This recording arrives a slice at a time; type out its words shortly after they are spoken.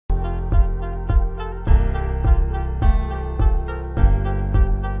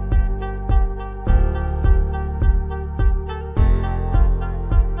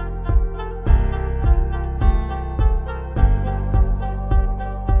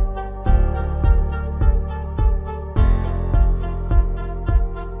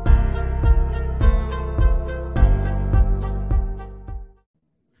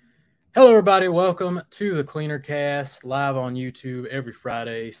everybody. Welcome to the Cleaner Cast, live on YouTube every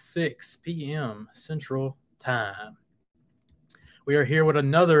Friday, 6 p.m. Central Time. We are here with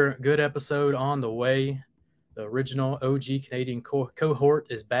another good episode on the way. The original OG Canadian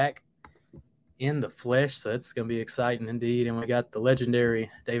cohort is back in the flesh, so it's going to be exciting indeed. And we got the legendary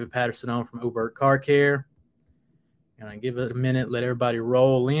David Patterson on from Oberk Car Care. Going to give it a minute, let everybody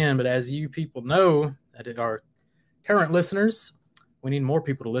roll in. But as you people know, that our current listeners, we need more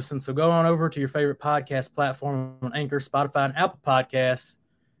people to listen. So go on over to your favorite podcast platform on Anchor, Spotify, and Apple Podcasts.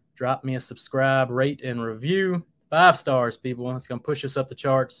 Drop me a subscribe, rate, and review. 5 stars, people. It's going to push us up the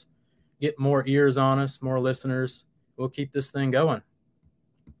charts, get more ears on us, more listeners. We'll keep this thing going.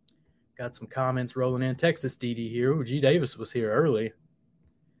 Got some comments rolling in. Texas DD here. Ooh, G. Davis was here early.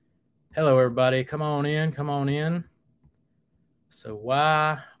 Hello, everybody. Come on in. Come on in. So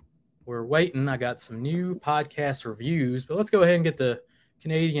while we're waiting, I got some new podcast reviews, but let's go ahead and get the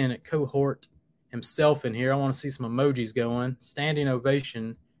Canadian cohort himself in here. I want to see some emojis going. Standing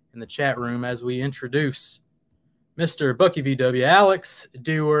ovation in the chat room as we introduce Mr. Bucky VW, Alex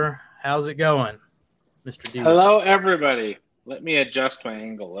Dewar. How's it going, Mr. Dewar? Hello, everybody. Let me adjust my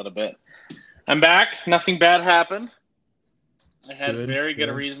angle a little bit. I'm back. Nothing bad happened. I had a very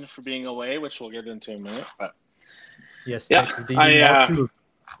good reason for being away, which we'll get into in a minute. But yes, yeah,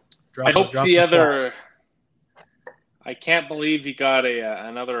 I hope the other. I can't believe you got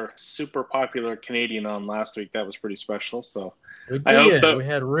another super popular Canadian on last week. That was pretty special. So I hope that we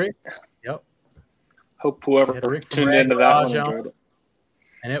had Rick. Yep. Hope whoever tuned into that one enjoyed it.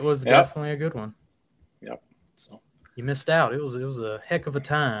 And it was definitely a good one. Yep. So you missed out. It was a heck of a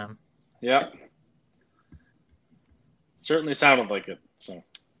time. Yep. Certainly sounded like it. So.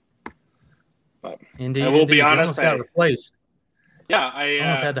 But indeed, I will be honest. Almost got replaced. Yeah, I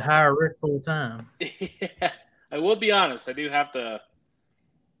almost had to hire Rick full time. Yeah, I will be honest. I do have to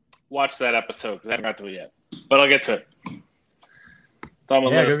watch that episode because I haven't got to it yet. But I'll get to it. It's on my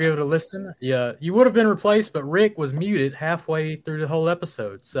list. Go give it a listen. Yeah, you would have been replaced, but Rick was muted halfway through the whole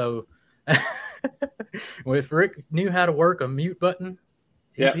episode. So if Rick knew how to work a mute button,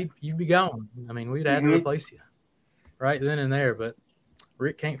 you'd be gone. I mean, we'd have to replace you right then and there. But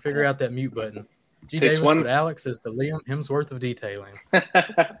Rick can't figure out that mute button. G. Davis with Alex is the Liam Hemsworth of detailing.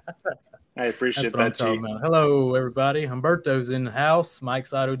 I appreciate that, G. Hello, everybody. Humberto's in the house.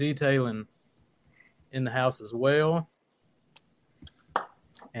 Mike's Auto Detailing in the house as well.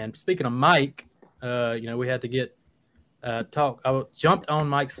 And speaking of Mike, we had to get talk. I jumped on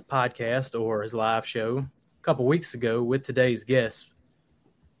Mike's podcast or his live show a couple weeks ago with today's guest,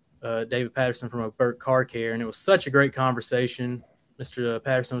 David Patterson from Oberk Car Care, and it was such a great conversation. Mr.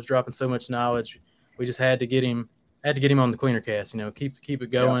 Patterson was dropping so much knowledge. We just had to get him on the Cleaner Cast, keep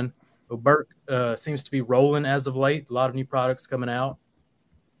it going. Yeah. Oberk seems to be rolling as of late. A lot of new products coming out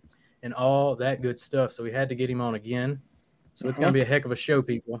and all that good stuff. So we had to get him on again. So it's going to be a heck of a show,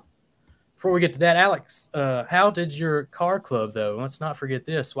 people. Before we get to that, Alex, how did your car club, though? Let's not forget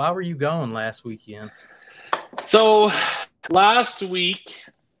this. Why were you gone last weekend? So last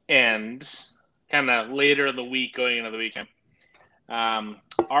weekend, kind of later in the week, going into the weekend,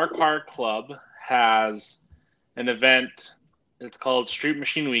 our car club has an event. It's called Street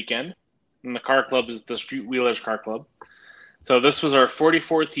Machine Weekend, and the car club is the Street Wheelers Car Club. So this was our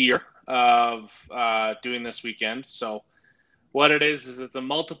 44th year of doing this weekend. So what it is it's a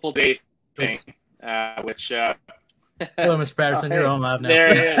multiple day thing, which hello, Mr. Patterson, you're on live now.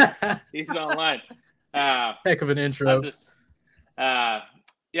 There he is. He's online. Heck of an intro. So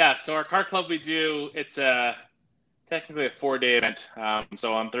our car club it's technically a 4-day event.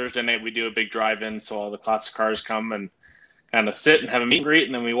 So on Thursday night, we do a big drive-in. So all the classic cars come and kind of sit and have a meet and greet.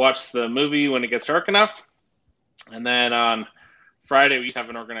 And then we watch the movie when it gets dark enough. And then on Friday, we used to have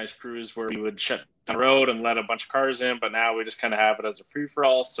an organized cruise where we would shut down the road and let a bunch of cars in. But now we just kind of have it as a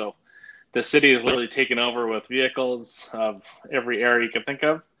free-for-all. So the city is literally taken over with vehicles of every area you can think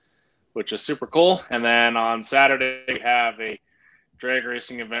of, which is super cool. And then on Saturday, we have a drag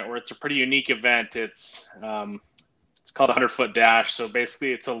racing event where it's a pretty unique event. It's called the 100-foot dash. So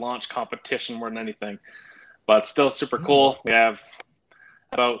basically it's a launch competition more than anything, but still super cool. We have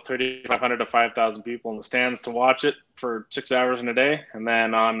about 3,500 to 5,000 people in the stands to watch it for 6 hours in a day. And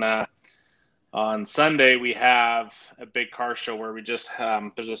then on Sunday, we have a big car show where we just,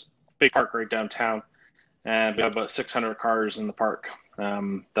 there's this big park right downtown, and we have about 600 cars in the park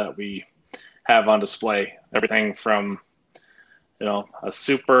that we have on display. Everything from, a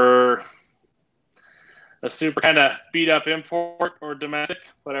super kind of beat up import or domestic,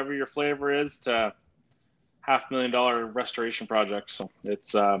 whatever your flavor is, to $500,000 restoration projects. So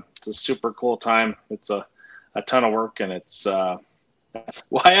it's a super cool time. It's a ton of work, and it's That's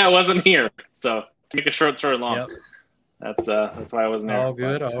why I wasn't here. So to make a short story long, Yep. that's why I wasn't there. All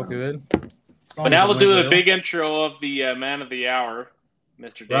good, all good. But now we'll do the big intro of the man of the hour,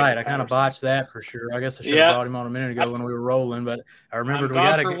 Mr. David. Right, I kind of botched that for sure. I guess I should have brought him on a minute ago when we were rolling, but I remembered we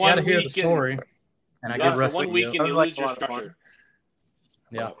got to hear the story. And I get rusty. 1 week and you lose your structure.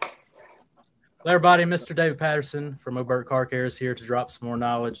 Yeah. Hello, everybody. Mr. David Patterson from Oberk Car Care is here to drop some more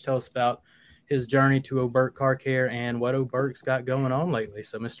knowledge. Tell us about his journey to Oberk Car Care and what Oberk's got going on lately.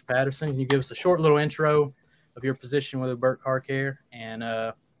 So, Mr. Patterson, can you give us a short little intro of your position with Oberk Car Care? And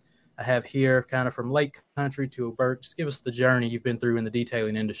I have here kind of from Lake Country to Oberk. Just give us the journey you've been through in the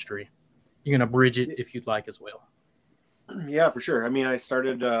detailing industry. You can abridge it if you'd like as well. Yeah, for sure. I mean, I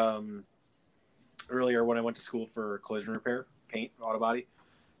started earlier when I went to school for collision repair, paint, auto body.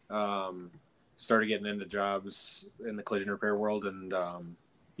 Started getting into jobs in the collision repair world and,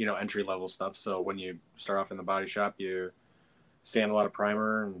 entry level stuff. So when you start off in the body shop, you sand a lot of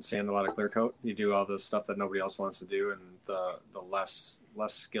primer and sand a lot of clear coat. You do all the stuff that nobody else wants to do, and the less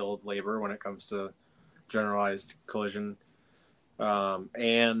skilled labor when it comes to generalized collision.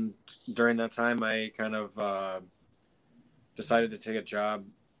 And during that time, I kind of decided to take a job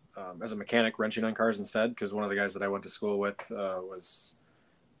as a mechanic wrenching on cars instead, because one of the guys that I went to school with was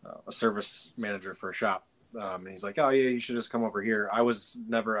a service manager for a shop. And he's like, oh, yeah, you should just come over here. I was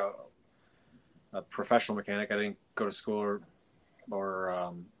never a professional mechanic. I didn't go to school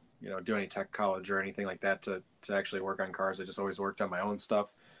or do any tech college or anything like that to actually work on cars. I just always worked on my own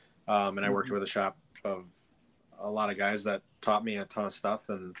stuff. And I worked with a shop of a lot of guys that taught me a ton of stuff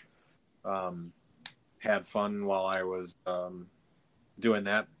and had fun while I was doing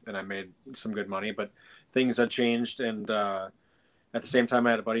that. And I made some good money, but things had changed. And at the same time,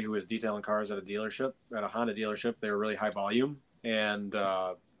 I had a buddy who was detailing cars at a Honda dealership. They were really high volume, and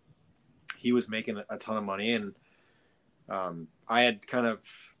he was making a ton of money. And I had kind of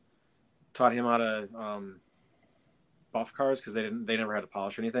taught him how to buff cars because they never had to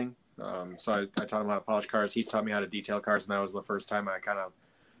polish anything. So I taught him how to polish cars. He taught me how to detail cars, and that was the first time I kind of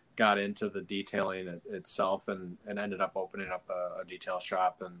got into the detailing itself, and ended up opening up a detail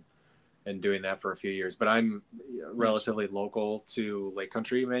shop and doing that for a few years. But I'm relatively local to Lake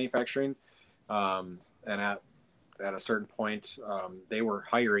Country manufacturing. And at a certain point, they were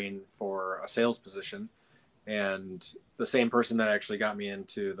hiring for a sales position. And the same person that actually got me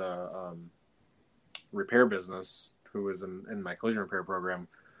into the repair business, who was in my collision repair program,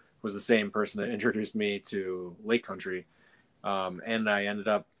 was the same person that introduced me to Lake Country. And I ended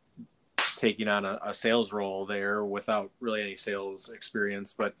up taking on a sales role there without really any sales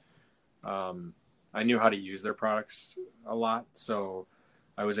experience, but I knew how to use their products a lot. So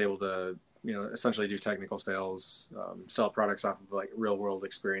I was able to, essentially do technical sales, sell products off of like real world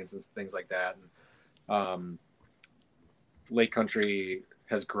experience and things like that. And Lake Country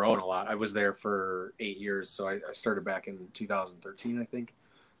has grown a lot. I was there for 8 years. So I started back in 2013, I think,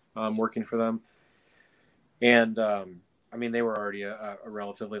 working for them. And they were already a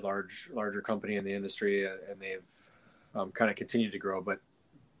relatively larger company in the industry, and they've kind of continued to grow, but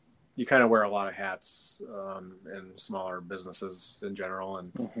you kind of wear a lot of hats in smaller businesses in general.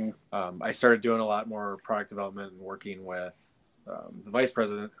 And I started doing a lot more product development and working with the vice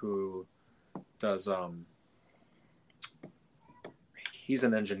president, who does, he's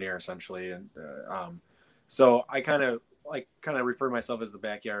an engineer essentially. And so I kind of refer to myself as the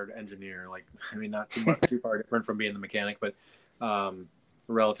backyard engineer. Not too far different from being the mechanic, but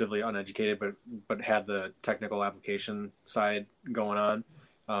relatively uneducated, but had the technical application side going on.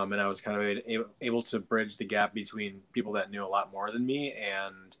 And I was kind of able to bridge the gap between people that knew a lot more than me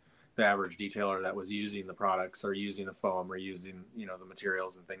and the average detailer that was using the products or using the foam or using, the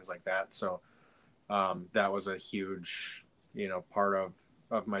materials and things like that. So that was a huge, part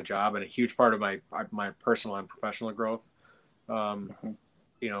of my job, and a huge part of my personal and professional growth,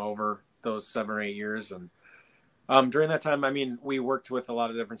 over those 7 or 8 years. And during that time, we worked with a lot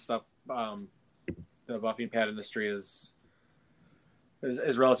of different stuff. The buffing pad industry is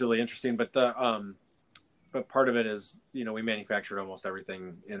relatively interesting, but but part of it is, we manufactured almost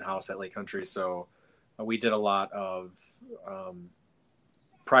everything in-house at Lake Country. So we did a lot of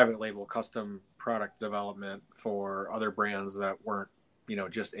private label custom product development for other brands that weren't,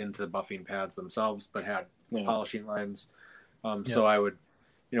 just into buffing pads themselves, but had polishing lines. So I would,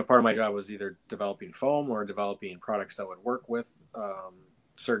 part of my job was either developing foam or developing products that would work with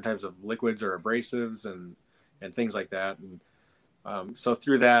certain types of liquids or abrasives and things like that. And so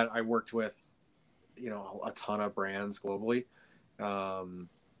through that, I worked with, a ton of brands globally,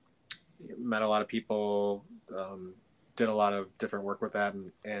 met a lot of people, did a lot of different work with that.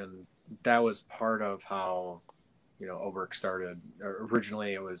 And that was part of how, Oberk started.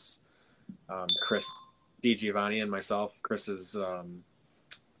 Originally, it was Chris DiGiovanni and myself. Chris is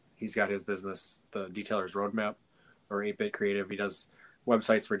he's got his business, the Detailer's Roadmap, or 8-Bit Creative. He does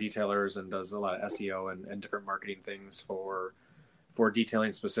websites for detailers and does a lot of SEO and different marketing things for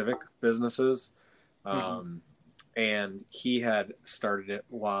detailing specific businesses. And he had started it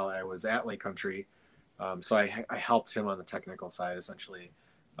while I was at Lake Country. So I helped him on the technical side, essentially,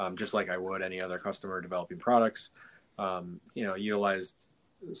 just like I would any other customer developing products. Utilized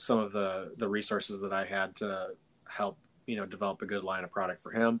some of the resources that I had to help, develop a good line of product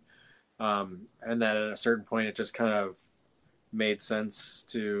for him. And then at a certain point, it just kind of made sense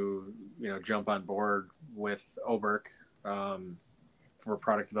to, jump on board with Oberk for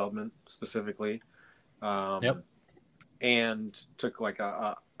product development specifically. And took like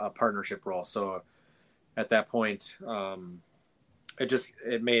a partnership role. So at that point,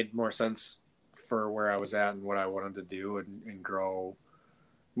 it made more sense for where I was at and what I wanted to do and grow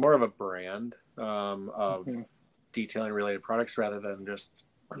more of a brand of detailing related products rather than just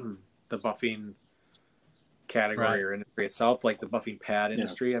the buffing category or industry itself, like the buffing pad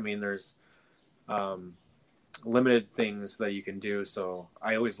industry. I mean, there's limited things that you can do. So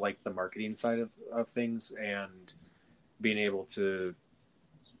I always liked the marketing side of things and being able to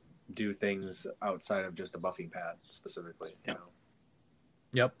do things outside of just a buffing pad specifically.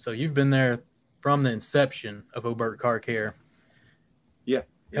 Yep. So you've been there from the inception of Oberk Car Care.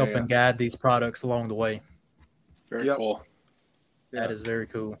 Helping guide these products along the way. Very cool. That is very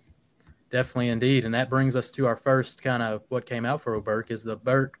cool. Definitely indeed. And that brings us to our first kind of what came out for Oberk is the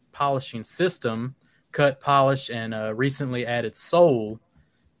Oberk polishing system, cut, polish, and recently added sole.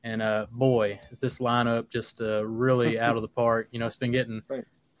 And boy, is this lineup just really out of the park. It's been getting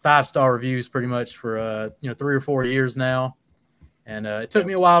 5-star reviews pretty much for 3 or 4 years now. And it took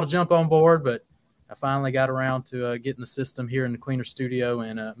me a while to jump on board, but I finally got around to getting the system here in the cleaner studio.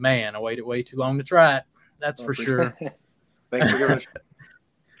 And man, I waited way too long to try it. That's for sure. Thanks for giving it a shot.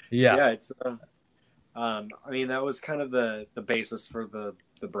 Yeah, it's I mean, that was kind of the basis for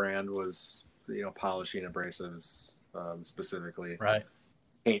the brand was, polishing abrasives specifically. Right.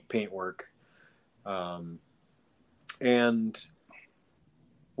 Paint work. And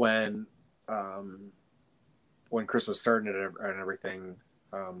when Chris was starting it and everything,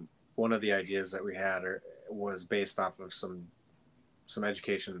 one of the ideas that we had was based off of some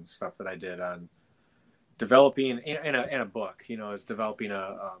education stuff that I did on developing in a book, is developing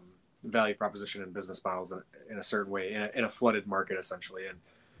a value proposition and business models in a certain way in a flooded market, essentially.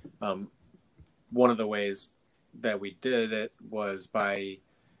 And one of the ways that we did it was by,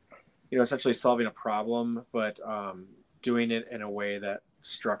 essentially solving a problem, but doing it in a way that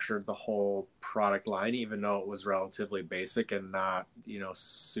structured the whole product line, even though it was relatively basic and not,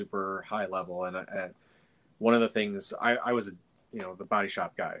 super high level. And one of the things I was, the body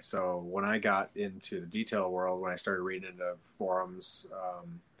shop guy. So when I got into the detail world, when I started reading into forums,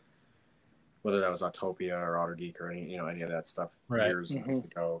 whether that was Autopia or AutoGeek or any of that stuff years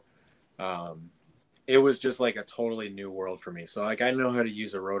ago, it was just like a totally new world for me. So like I know how to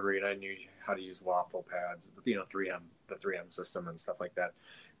use a rotary and I knew how to use waffle pads, 3M, the 3M system and stuff like that.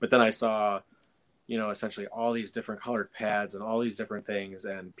 But then I saw, essentially all these different colored pads and all these different things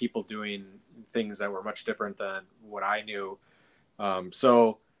and people doing things that were much different than what I knew.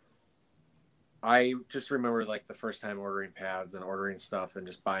 So I just remember like the first time ordering pads and ordering stuff and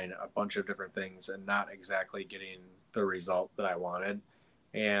just buying a bunch of different things and not exactly getting the result that I wanted.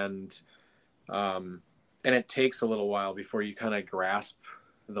 And it takes a little while before you kind of grasp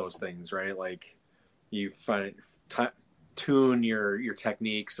those things, right? Like you tune your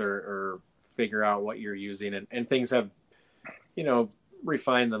techniques or figure out what you're using and things have,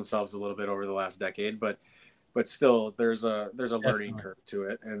 refined themselves a little bit over the last decade, but still there's a learning curve to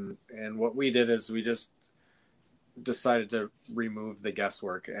it. And what we did is we just decided to remove the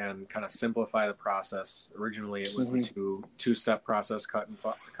guesswork and kind of simplify the process. Originally it was the two-step process, cut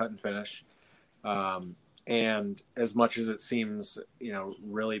and finish. And as much as it seems,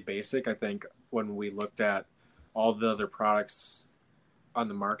 really basic, I think when we looked at all the other products on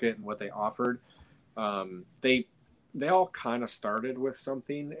the market and what they offered, they all kind of started with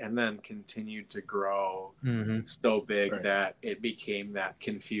something and then continued to grow so big that it became that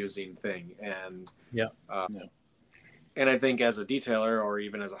confusing thing. And and I think as a detailer or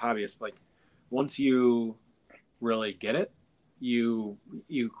even as a hobbyist, like once you really get it, you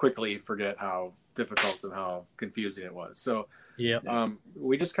quickly forget how difficult and how confusing it was. So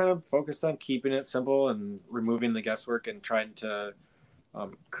we just kind of focused on keeping it simple and removing the guesswork and trying to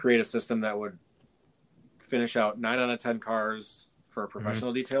create a system that would finish out 9 out of 10 cars for a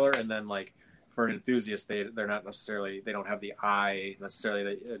professional detailer and then like for an enthusiast, they're not necessarily, they don't have the eye necessarily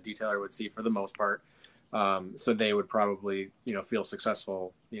that a detailer would see for the most part. So they would probably, feel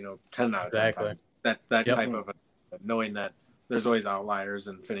successful, 10 out of 10 Exactly. times. That Yep. type of knowing that there's always outliers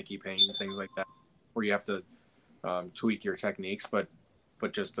and finicky paint and things like that where you have to tweak your techniques, but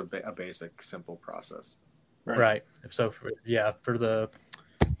just a basic, simple process. Right. So for the,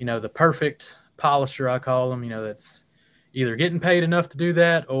 the perfect polisher, I call them, that's either getting paid enough to do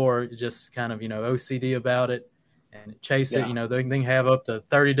that or just kind of, OCD about it and chase it. They can have up to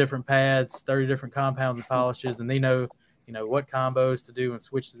 30 different pads, 30 different compounds and polishes, and they know, what combos to do and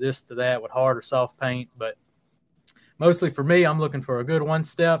switch to this to that with hard or soft paint. But mostly for me, I'm looking for a good one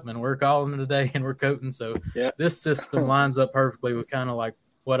step, and we're calling it a day and we're coating. So this system lines up perfectly with kind of like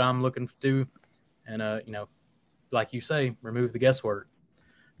what I'm looking to do. And, like you say, remove the guesswork.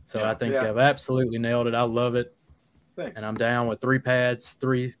 So I think I've absolutely nailed it. I love it. Thanks. And I'm down with 3 pads,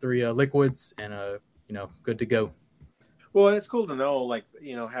 three liquids, and good to go. Well, and it's cool to know, like,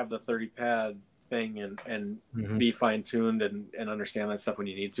 have the 30 pad thing and be fine tuned and understand that stuff when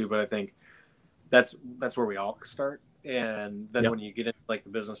you need to. But I think that's where we all start. And then when you get into like the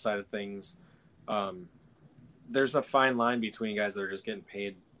business side of things, there's a fine line between guys that are just getting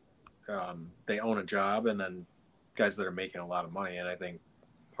paid. They own a job, and then guys that are making a lot of money. And I think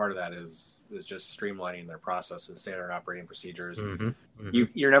part of that is just streamlining their process and standard operating procedures.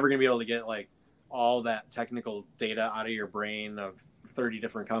 You're never going to be able to get like all that technical data out of your brain of 30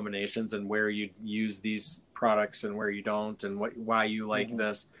 different combinations and where you use these products and where you don't, and why you like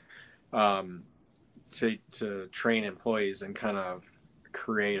this, to train employees and kind of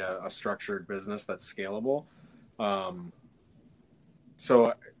create a structured business that's scalable.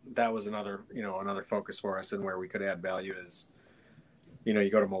 So that was another focus for us, and where we could add value is, you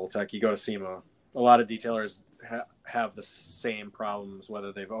go to Mobile Tech, you go to SEMA. A lot of detailers have the same problems,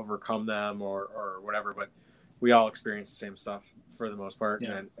 whether they've overcome them or whatever, but we all experience the same stuff for the most part.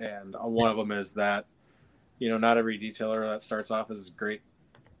 Yeah. And one of them is that, not every detailer that starts off is a great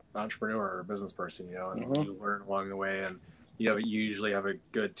entrepreneur or business person, and you learn along the way, and you usually have a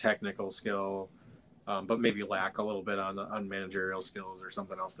good technical skill, but maybe lack a little bit on managerial skills or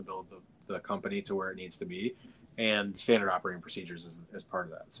something else to build the company to where it needs to be. And standard operating procedures is part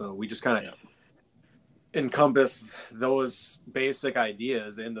of that. So we just kind of encompass those basic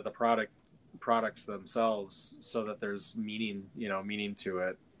ideas into the products themselves, so that there's meaning to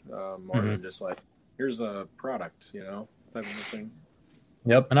it, more than just like, here's a product, type of thing.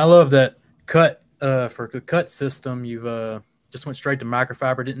 Yep. And I love that cut, for the cut system. You've just went straight to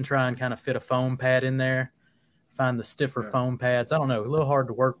microfiber, didn't try and kind of fit a foam pad in there, find the stiffer foam pads. I don't know, a little hard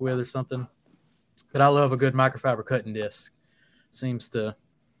to work with or something. But I love a good microfiber cutting disc. Seems to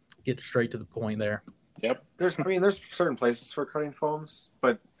get straight to the point there. Yep. There's certain places for cutting foams,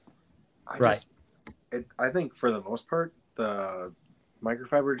 but I think for the most part, the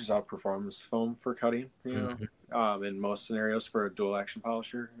microfiber just outperforms foam for cutting, in most scenarios for a dual action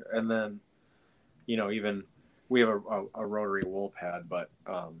polisher. And then, even we have a rotary wool pad, but,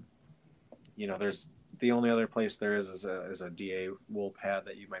 there's, the only other place there is a DA wool pad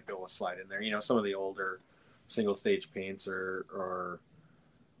that you might be able to slide in there. Some of the older single stage paints or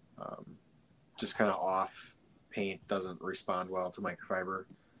just kind of off paint doesn't respond well to microfiber.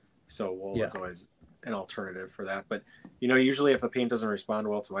 So wool is always an alternative for that. But, usually if a paint doesn't respond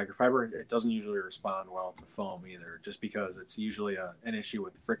well to microfiber, it doesn't usually respond well to foam either, just because it's usually an issue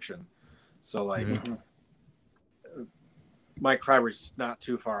with friction. So like microfiber is not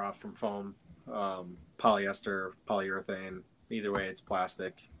too far off from foam. Polyester, polyurethane, either way it's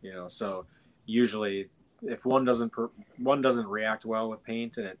plastic, so usually if one doesn't react well with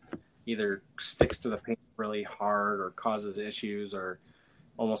paint, and it either sticks to the paint really hard or causes issues or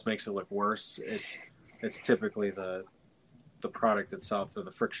almost makes it look worse, it's typically the product itself or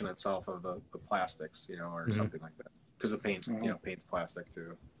the friction itself of the plastics, or something like that, because the paint paint's plastic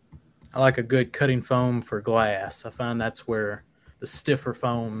too. I like a good cutting foam for glass. I find that's where the stiffer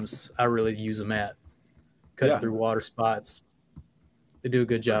foams, I really use them at. Cutting through water spots. They do a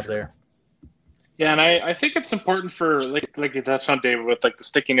good job there. Yeah, and I think it's important for, like you touched on, David, with like the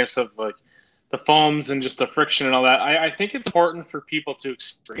stickiness of like the foams and just the friction and all that. I think it's important for people to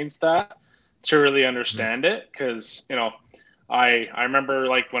experience that to really understand it, because, I remember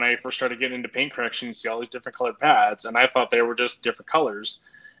like when I first started getting into paint correction, you see all these different colored pads, and I thought they were just different colors.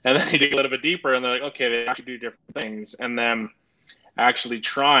 And then you dig a little bit deeper, and they're like, okay, they actually do different things. And then actually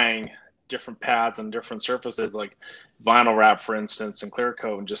trying different pads on different surfaces, like vinyl wrap, for instance, and clear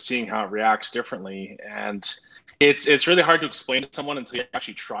coat, and just seeing how it reacts differently. And it's really hard to explain to someone until you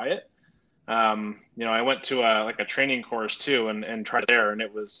actually try it. I went to a training course too and tried it there, and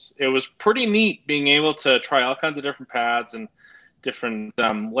it was pretty neat being able to try all kinds of different pads and different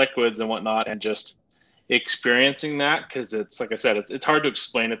liquids and whatnot, and just experiencing that, because it's like I said, it's hard to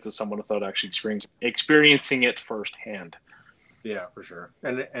explain it to someone without actually experiencing it firsthand. Yeah, for sure.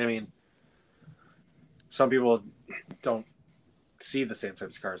 And I mean, some people don't see the same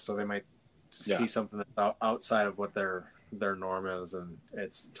types of cars, so they might see something that's outside of what their norm is, and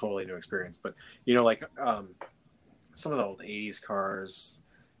it's a totally new experience. But like some of the old 80s cars,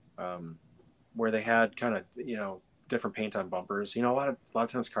 where they had kind of different paint on bumpers. A lot of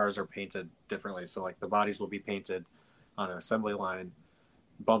times cars are painted differently, so like the bodies will be painted on an assembly line,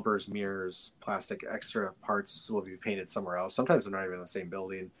 bumpers, mirrors, plastic extra parts will be painted somewhere else. Sometimes they're not even in the same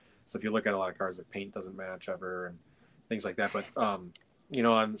building, so if you look at a lot of cars, the paint doesn't match ever and things like that. But on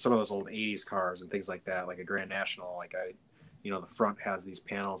some of those old 80s cars and things like that, like a Grand National, the front has these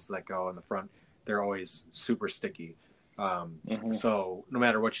panels that go in the front. They're always super sticky. So no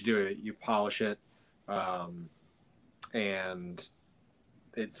matter what you do, you polish it, and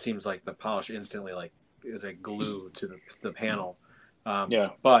it seems like the polish instantly is a glue to the panel.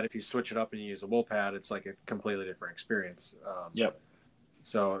 But if you switch it up and you use a wool pad, it's like a completely different experience.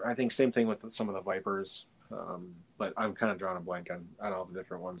 So I think same thing with some of the Vipers. But I'm kind of drawing a blank on all the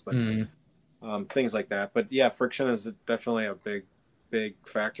different ones, but things like that. But yeah, friction is definitely a big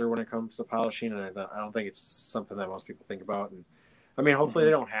factor when it comes to polishing, and I don't think it's something that most people think about. And I mean, hopefully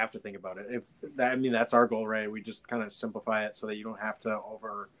they don't have to think about it. That's our goal, right? We just kind of simplify it so that you don't have to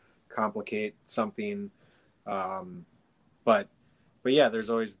over complicate something. But yeah, there's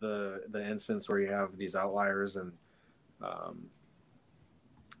always the instance where you have these outliers, and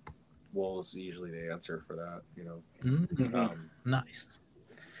wool is usually the answer for that. Nice.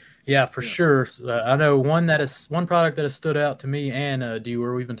 Yeah, for sure. I know one product that has stood out to me and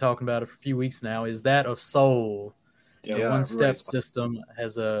Dewar, we've been talking about it for a few weeks now, is that of Soul. The one-step system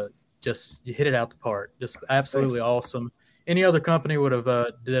has just hit it out the park. Just absolutely awesome. Any other company would have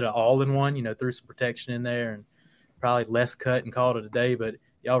did an all-in-one, threw some protection in there and probably less cut and called it a day. But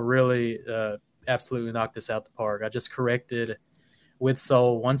y'all really absolutely knocked this out the park. I just corrected with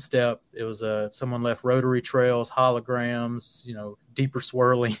Soul one step. It was someone left rotary trails, holograms, deeper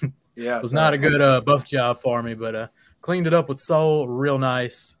swirling. Yeah, it was not a good buff job for me, but cleaned it up with Soul, real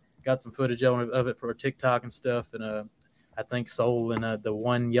nice. Got some footage of it for TikTok and stuff, and I think Soul and the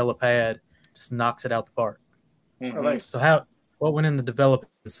one yellow pad just knocks it out the park. So what went into developing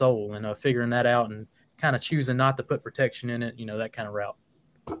Soul and figuring that out and kind of choosing not to put protection in it, that kind of route?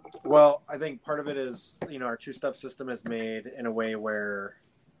 Well, I think part of it is, our two-step system is made in a way where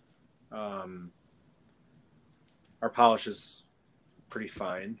our polish is pretty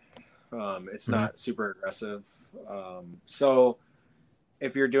fine. It's not super aggressive. So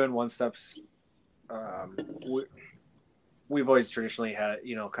if you're doing one steps, we've always traditionally had,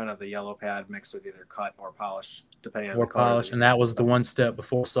 kind of the yellow pad mixed with either cut or polish, depending on the color. Polish, and that was the one step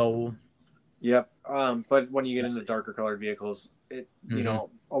before Soul. Yep. But when you get into darker colored vehicles,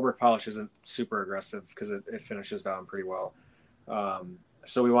 Oberk polish isn't super aggressive because it finishes down pretty well.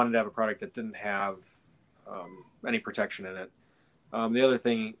 So we wanted to have a product that didn't have any protection in it. The other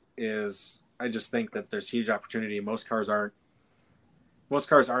thing is, I just think that there's huge opportunity. Most cars aren't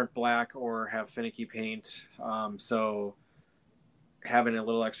black or have finicky paint. So having a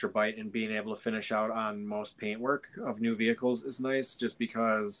little extra bite and being able to finish out on most paintwork of new vehicles is nice, just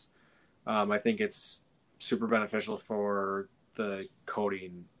because I think it's super beneficial for the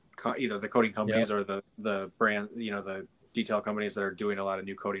coating, either the coating companies or the brand, the detail companies that are doing a lot of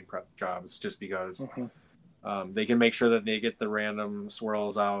new coating prep jobs, just because they can make sure that they get the random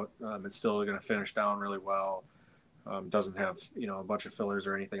swirls out. It's still going to finish down really well. Doesn't have, a bunch of fillers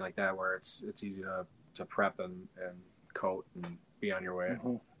or anything like that, where it's easy to prep and coat and be on your way.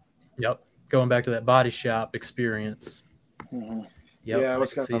 Yep. Going back to that body shop experience. Yep. Yeah, I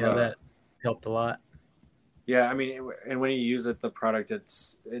was see how that helped a lot. Yeah, I mean, and when you use it, the product,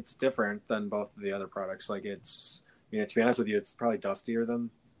 it's different than both of the other products. Like to be honest with you, it's probably dustier than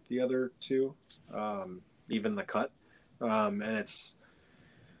the other two, even the cut. And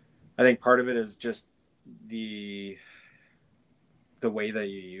I think part of it is just the way that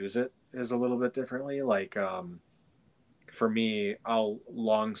you use it is a little bit differently. Like, for me, I'll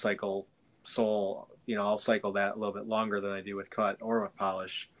long cycle Soul, I'll cycle that a little bit longer than I do with cut or with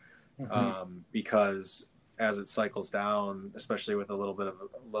polish, because as it cycles down, especially with a little bit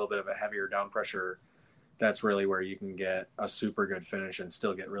of a heavier down pressure, that's really where you can get a super good finish and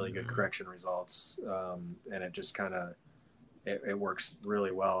still get really good correction results. And it just kind of, it works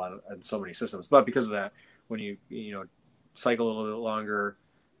really well on so many systems. But because of that, when you cycle a little bit longer,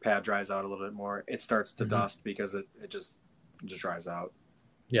 pad dries out a little bit more, it starts to dust because it just dries out.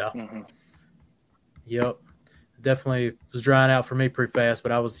 Yeah. Yep. Definitely was drying out for me pretty fast,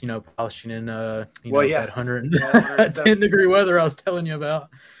 but I was, polishing in, that 110 degree weather I was telling you about.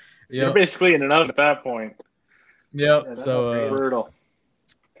 Yep. You're basically in an oven at that point. Yep. Yeah, so brutal.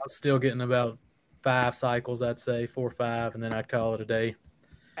 I was still getting about 5 cycles, I'd say 4 or 5, and then I'd call it a day.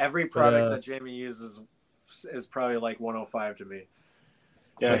 Every product that Jamie uses is probably like 105 to me.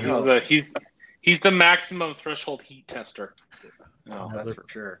 Yeah, like, he's the maximum threshold heat tester. Oh, that's for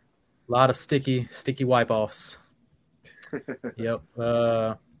sure. A lot of sticky wipe offs. Yep.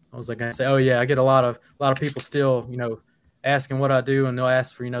 What was I gonna say? Oh yeah, I get a lot of people still, asking what I do, and they'll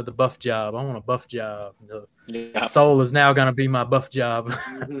ask for, the buff job. I want a buff job. Soul is now gonna be my buff job.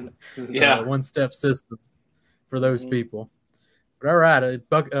 One-step system for those people. But all right,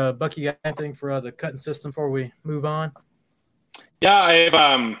 Bucky, got anything for the cutting system before we move on? Yeah, I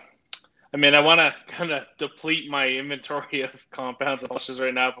want to kind of deplete my inventory of compounds and polishes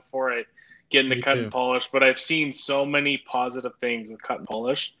right now before I get into cut and polish. But I've seen so many positive things with cut and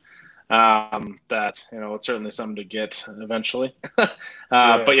polish that it's certainly something to get eventually.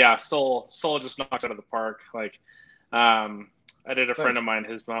 But yeah, Soul just knocks out of the park. Like I did a friend of mine,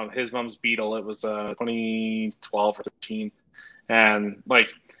 his mom's Beetle. It was 2012 or 13, and like.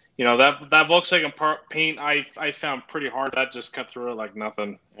 That Volkswagen paint I found pretty hard. That just cut through it like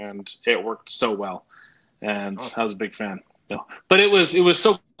nothing, and it worked so well. And I was a big fan. But it was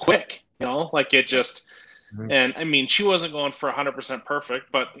so quick. Like it just. And I mean, she wasn't going for 100%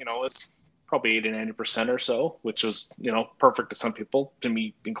 perfect, but it's probably 80-90% or so, which was perfect to some people, to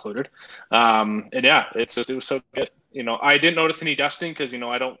me included. And yeah, it was so good. I didn't notice any dusting because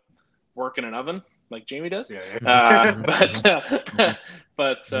I don't work in an oven like Jamie does. But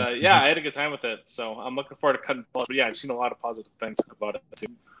I had a good time with it. So I'm looking forward to cutting polish. But yeah, I've seen a lot of positive things about it too.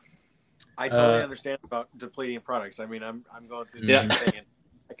 I totally understand about depleting products. I mean, I'm going through the same thing,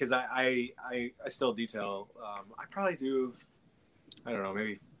 because I still detail. I probably do, I don't know,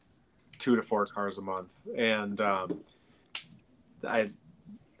 maybe 2 to 4 cars a month, and I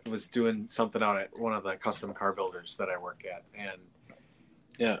was doing something out at one of the custom car builders that I work at, and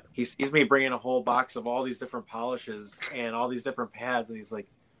he sees me bringing a whole box of all these different polishes and all these different pads, and he's like,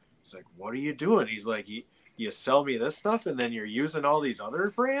 what are you doing? He's like, you sell me this stuff and then you're using all these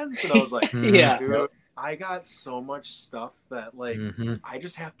other brands? And I was like, dude, I got so much stuff that like I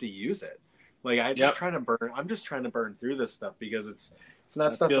just have to use it. Like I'm just trying to burn through this stuff, because it's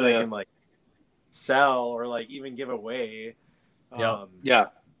not stuff that I can like sell or like even give away.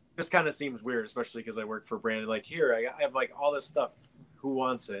 Just kind of seems weird, especially because I work for a brand. Like, here I have like all this stuff. Who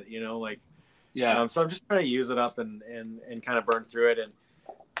wants it? So I'm just trying to use it up and kind of burn through it. And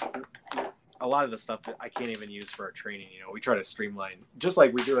a lot of the stuff that I can't even use for our training. We try to streamline, just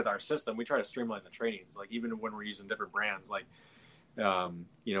like we do with our system. We try to streamline the trainings. Like even when we're using different brands, like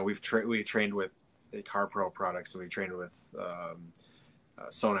we trained with the Car Pro products, and we trained with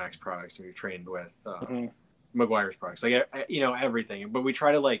Sonax products, and we trained with Meguiar's products. Like everything. But we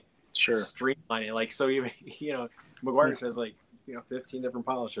try to like streamline it. Like so, Meguiar says like 15 different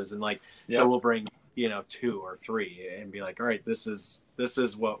polishes, and like so we'll bring 2 or 3 and be like, all right, this is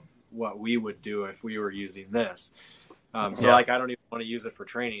what we would do if we were using this. Like I don't even want to use it for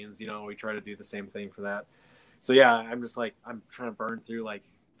trainings. We try to do the same thing for that. So yeah, I'm just like, I'm trying to burn through like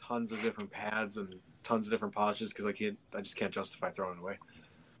tons of different pads and tons of different polishes, because I just can't justify throwing it away.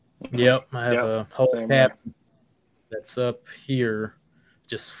 Yep, I have a whole cabinet that's up here,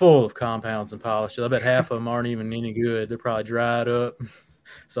 just full of compounds and polishes. I bet half of them aren't even any good. They're probably dried up.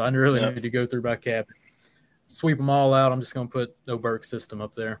 So I really need to go through my cabinet, sweep them all out. I'm just going to put Oberk system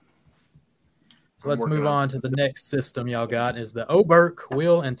up there. So let's move on to the next system y'all got, is the Oberk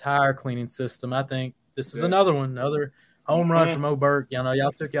wheel and tire cleaning system. I think this is another home run from Oberk.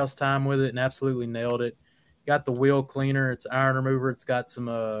 Y'all took y'all's time with it and absolutely nailed it. Got the wheel cleaner. It's iron remover. It's got some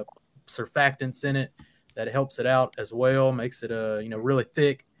surfactants in it that helps it out as well, makes it really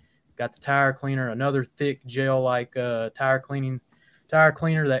thick. Got the tire cleaner, another thick gel-like tire cleaner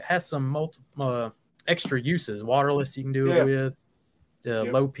that has some multiple extra uses. Waterless, you can do it with.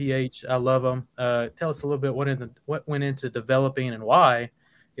 Low pH, I love them. Tell us a little bit what went into developing and why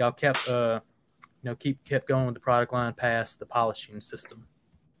y'all kept kept going with the product line past the polishing system.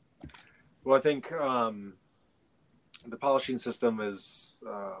 Well, I think the polishing system is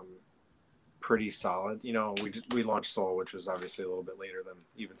pretty solid. We launched Soul, which was obviously a little bit later than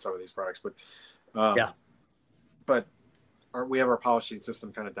even some of these products, but we have our polishing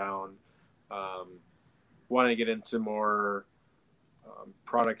system kind of down. Want to get into more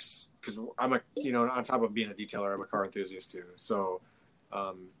products, because I'm on top of being a detailer, I'm a car enthusiast too. So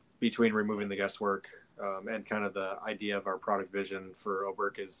between removing the guesswork and kind of the idea of our product vision for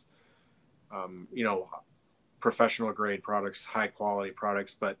Oberk is, professional grade products, high quality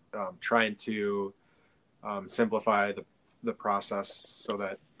products, but trying to simplify the process so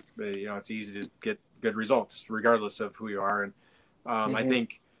that it's easy to get good results regardless of who you are. And I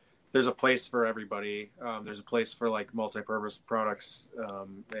think there's a place for everybody. There's a place for like multi-purpose products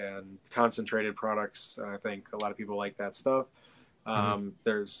and concentrated products. I think a lot of people like that stuff.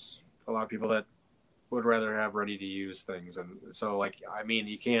 There's a lot of people that would rather have ready to use things. And so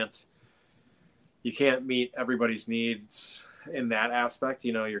you can't meet everybody's needs in that aspect.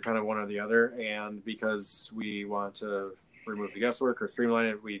 You're kind of one or the other. And because we want to remove the guesswork or streamline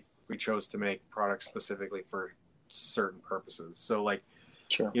it, we chose to make products specifically for certain purposes. So like,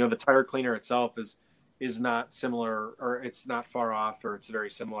 sure. The tire cleaner itself is not similar, or it's not far off, or it's very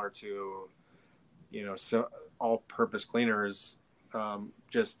similar to, so all-purpose cleaners.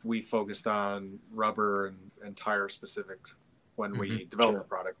 Just we focused on rubber and tire specific when we developed the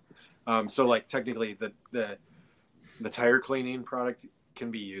product. So like technically the tire cleaning product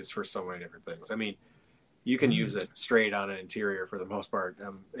can be used for so many different things. I mean, you can use it straight on an interior for the most part.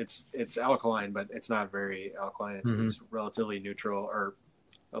 It's alkaline, but it's not very alkaline. It's relatively neutral, or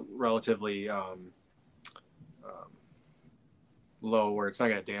relatively low, where it's not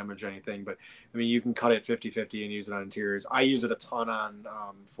going to damage anything. But I mean, you can cut it 50-50 and use it on interiors. I use it a ton on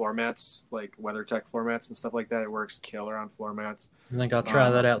floor mats, like WeatherTech floor mats and stuff like that. It works killer on floor mats. I think I'll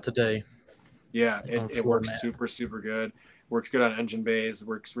try that out today. Yeah, it works super, super good. Works good on engine bays.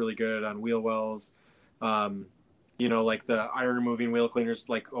 Works really good on wheel wells. Like the iron removing wheel cleaners,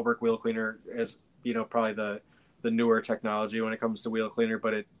 like Oberk wheel cleaner is, probably the newer technology when it comes to wheel cleaner,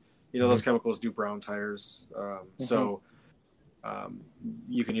 but it, those chemicals do brown tires. So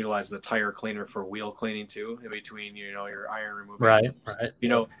you can utilize the tire cleaner for wheel cleaning too, in between, your iron remover. Right.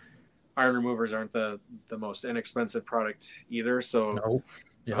 Iron removers aren't the most inexpensive product either. So no.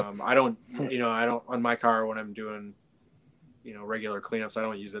 Yep. I don't on my car when I'm doing, regular cleanups, I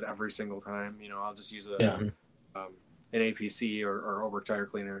don't use it every single time. I'll just use an APC or Oberk tire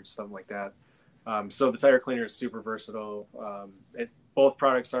cleaner, something like that. So the tire cleaner is super versatile. Both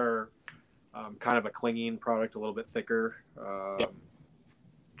products are kind of a clinging product, a little bit thicker.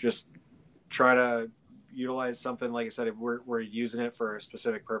 Just try to utilize something, like I said, we're using it for a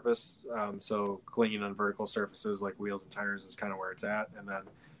specific purpose. So clinging on vertical surfaces like wheels and tires is kind of where it's at. And then,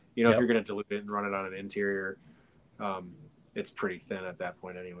 if you're going to dilute it and run it on an interior, it's pretty thin at that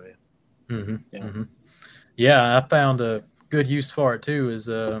point anyway. Yeah, I found a good use for it too. Is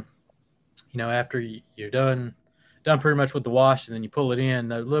after you're done pretty much with the wash, and then you pull it in,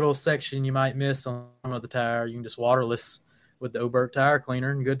 the little section you might miss on the tire, you can just waterless with the Oberk tire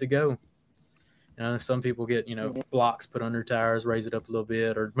cleaner and good to go. Some people get blocks put under tires, raise it up a little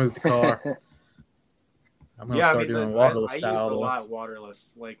bit, or move the car. I'm gonna start doing waterless style. I use it a lot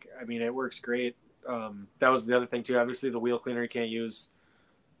waterless. Like, I mean, it works great. That was the other thing too. Obviously, the wheel cleaner you can't use.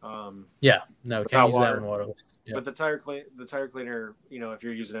 Can't use that one waterless. Yep. But the tire cleaner, if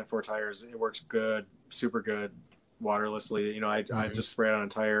you're using it for tires, it works good, super good, waterlessly. I just spray it on a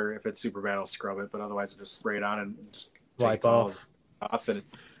tire. If it's super bad, I'll scrub it, but otherwise, I just spray it on and just wipe off, and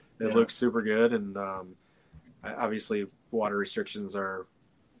it looks super good. And obviously, water restrictions are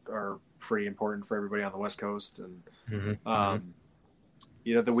pretty important for everybody on the West Coast. And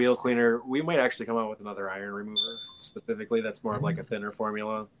the wheel cleaner, we might actually come out with another iron remover specifically. That's more of like a thinner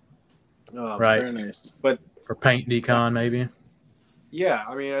formula. Right. Very nice. But for paint decon, maybe. Yeah,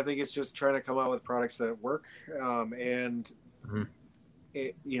 I mean, I think it's just trying to come out with products that work. And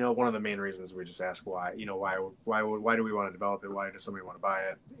one of the main reasons we just ask why. Why do we want to develop it? Why does somebody want to buy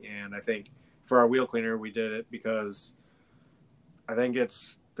it? And I think for our wheel cleaner, we did it because I think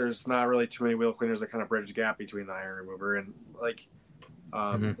there's not really too many wheel cleaners that kind of bridge the gap between the iron remover and like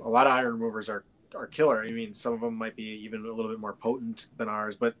a lot of iron removers are killer. I mean, some of them might be even a little bit more potent than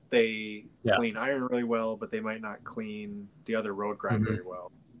ours, but they clean iron really well, but they might not clean the other road grind very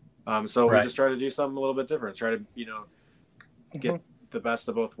well. So we just try to do something a little bit different. Try to, get the best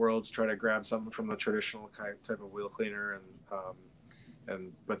of both worlds. Try to grab something from the traditional type of wheel cleaner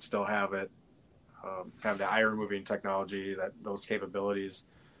and but still have it have the iron removing technology, those capabilities,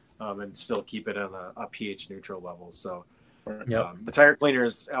 and still keep it on a pH neutral level. So. The tire cleaner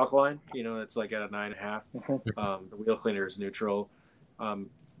is alkaline, it's like at a 9.5. The wheel cleaner is neutral,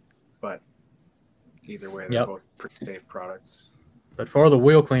 but either way, they're both pretty safe products. But for the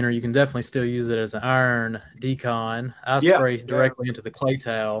wheel cleaner, you can definitely still use it as an iron decon. I spray directly into the clay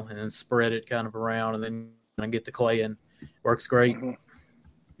towel and then spread it kind of around, and then I get the clay in. Works great.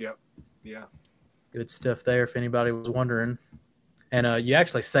 Yep. Yeah. Good stuff there if anybody was wondering. And you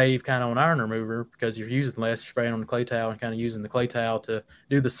actually save kind of on iron remover because you're using less, you're spraying on the clay towel and kind of using the clay towel to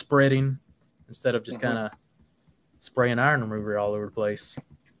do the spreading instead of just kind of spraying iron remover all over the place.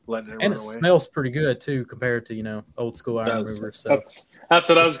 Letting it And run it away. smells pretty good too compared to old school iron remover. So that's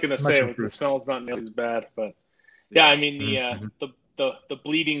what I was gonna say. improved. The smell's not nearly as bad, but yeah, I mean Mm-hmm. the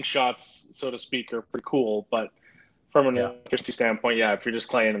bleeding shots, so to speak, are pretty cool. But from an efficiency standpoint, yeah, if you're just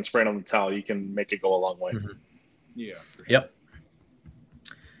claying and spraying on the towel, you can make it go a long way. Mm-hmm. Yeah. For sure. Yep.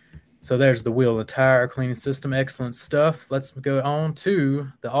 So there's the wheel and tire cleaning system. Excellent stuff. Let's go on to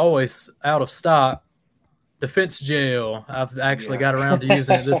the always out of stock defense gel. I've actually got around to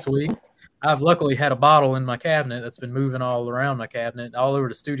using it this week. I've luckily had a bottle in my cabinet that's been moving all around my cabinet, all over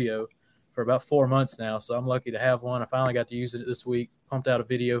the studio for about 4 months now. So I'm lucky to have one. I finally got to use it this week. Pumped out a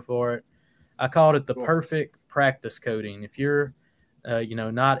video for it. I called it the perfect practice coating. If you're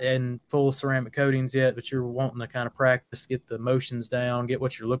not in full ceramic coatings yet, but you're wanting to kind of practice, get the motions down, get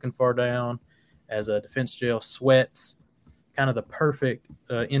what you're looking for down as a defense gel sweats, kind of the perfect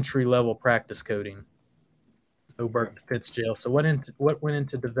entry-level practice coating. Oberk defense gel. So what went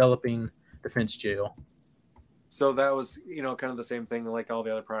into developing defense gel? So that was, kind of the same thing like all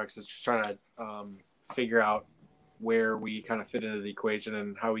the other products, is just trying to figure out where we kind of fit into the equation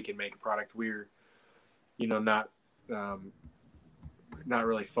and how we can make a product. We're, not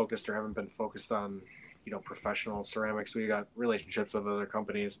really focused or haven't been focused on, professional ceramics. We got relationships with other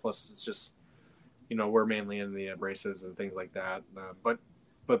companies. Plus it's just, we're mainly in the abrasives and things like that.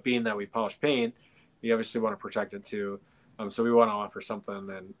 But being that we polish paint, we obviously want to protect it too. So we want to offer something,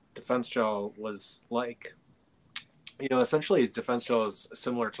 and defense gel was like, essentially defense gel is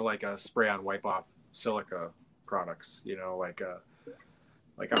similar to like a spray on wipe off silica products, like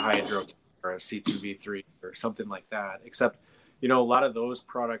a hydro or a C2V3 or something like that, except a lot of those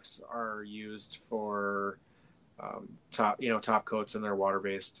products are used for top coats, and they're water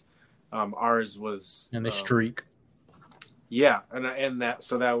based. Ours was, and they streak. Yeah, and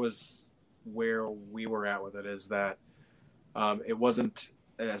that was where we were at with it, is that it wasn't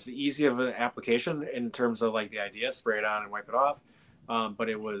as easy of an application in terms of like the idea, spray it on and wipe it off, but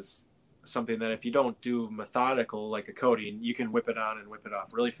it was something that if you don't do methodical like a coating, you can whip it on and whip it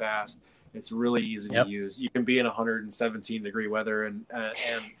off really fast. It's really easy to use. You can be in 117 degree weather and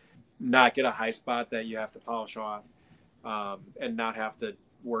not get a high spot that you have to polish off, and not have to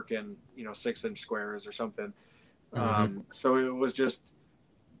work in 6-inch squares or something. So it was just,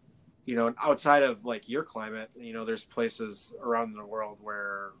 outside of like your climate, there's places around the world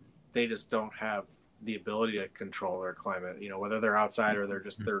where they just don't have the ability to control their climate, whether they're outside or they're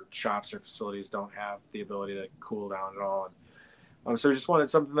just, their shops or facilities don't have the ability to cool down at all. And so we just wanted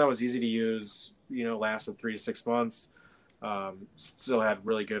something that was easy to use, lasted 3 to 6 months, still had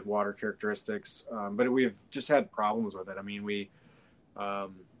really good water characteristics. But we've just had problems with it. I mean, we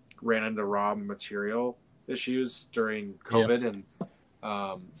ran into raw material issues during COVID,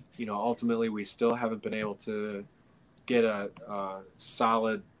 and ultimately we still haven't been able to get a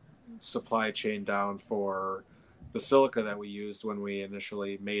solid supply chain down for the silica that we used when we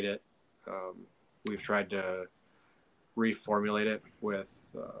initially made it. We've tried to reformulate it with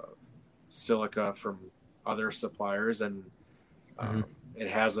silica from other suppliers, and it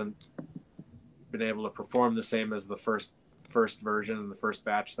hasn't been able to perform the same as the first version and the first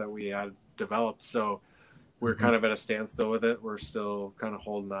batch that we had developed. So we're kind of at a standstill with it. We're still kind of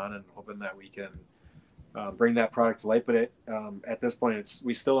holding on and hoping that we can bring that product to light. But at this point,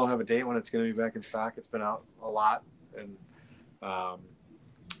 we still don't have a date when it's going to be back in stock. It's been out a lot, and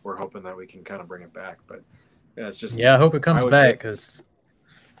we're hoping that we can kind of bring it back. But it's just, I hope it comes back, because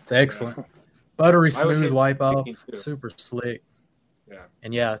it's excellent. Yeah. Buttery smooth wipe off, super slick. Yeah.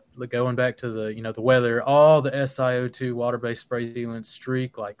 And going back to the weather, all the SiO2 water-based spray sealants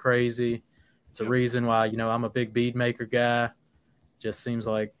streak like crazy. It's a reason why, I'm a big bead maker guy. Just seems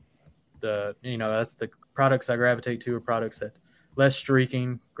like that's the products I gravitate to, are products that less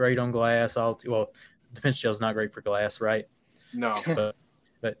streaking, great on glass. Defense gel is not great for glass, right? No.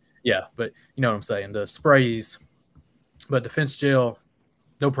 but you know what I'm saying, the sprays. But defense gel,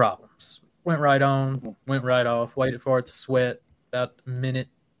 no problems. Went right on, went right off, waited for it to sweat about a minute.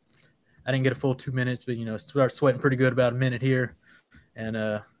 I didn't get a full 2 minutes, but start sweating pretty good about a minute here,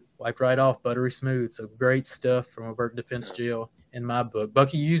 and wiped right off, buttery smooth. So great stuff from Oberk defense gel in my book.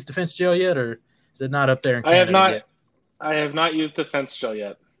 Bucky, you used defense gel yet, or is it not up there in Canada yet? I have not used defense gel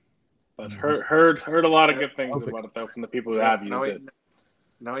yet, but heard a lot of good things about it though from the people who have used it.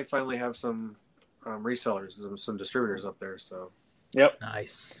 Now we finally have some resellers, some distributors up there. So yep,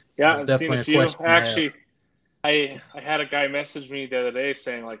 nice. Yeah, I've seen a few. I had a guy message me the other day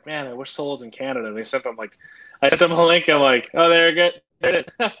saying like, man, I wish Solo's in Canada. And I sent him a link. I'm like, oh, there it is.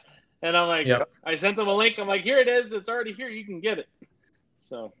 And I'm like, Yep. I sent him a link. I'm like, here it is. It's already here. You can get it.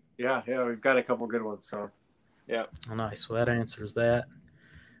 So Yeah, we've got a couple good ones. So yeah. Oh, nice. Well, that answers that.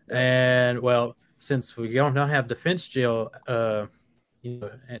 Yeah. And well, since we don't have defense gel,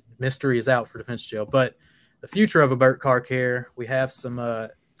 mystery is out for defense gel. But the future of Oberk Car Care, we have some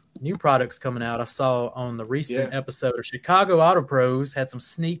new products coming out. I saw on the recent episode of Chicago Auto Pros had some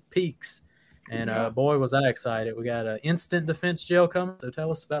sneak peeks, and boy, was I excited! We got an instant defense gel coming. So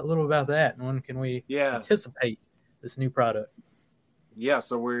tell us a little about that, and when can we anticipate this new product? Yeah,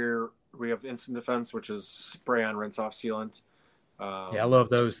 so we have instant defense, which is spray on rinse off sealant. I love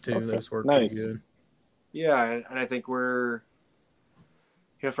those too. Okay. Those work pretty good. Yeah, and I think we're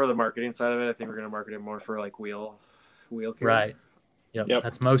for the marketing side of it, I think we're going to market it more for like wheel care. Right. Yep.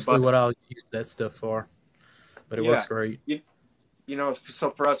 That's mostly what I'll use that stuff for. But it works great.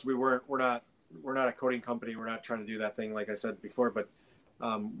 So for us, we're not a coating company. We're not trying to do that thing like I said before, but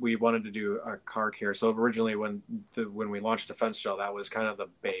we wanted to do a car care. So originally when we launched Defense Gel, that was kind of the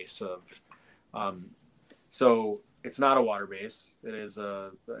base of so it's not a water base. It is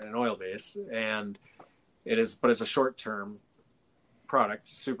an oil base, and but it's a short term product,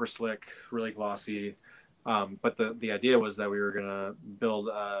 super slick, really glossy. But the idea was that we were going to build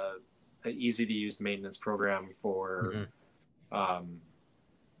an easy to use maintenance program for,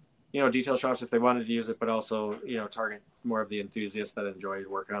 detail shops if they wanted to use it, but also, target more of the enthusiasts that enjoy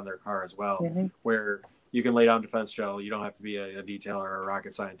working on their car as well, where you can lay down defense gel. You don't have to be a detailer or a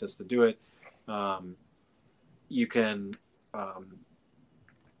rocket scientist to do it. You can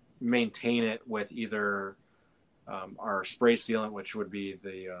maintain it with either our spray sealant, which would be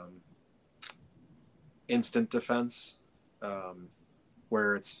the instant defense,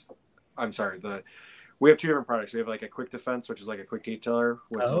 where we have two different products. We have like a quick defense, which is like a quick detailer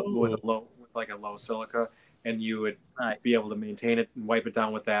with a low silica, and you would be able to maintain it and wipe it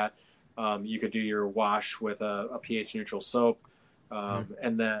down with that. You could do your wash with a pH neutral soap,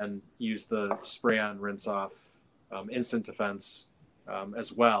 and then use the spray on rinse off instant defense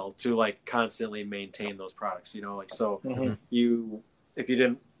as well to like constantly maintain those products. If you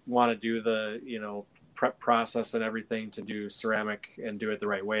didn't want to do the prep process and everything to do ceramic and do it the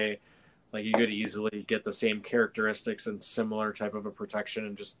right way, like you could easily get the same characteristics and similar type of a protection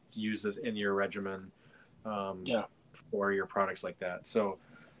and just use it in your regimen for your products like that. So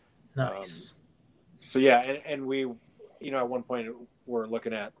nice. And we at one point we're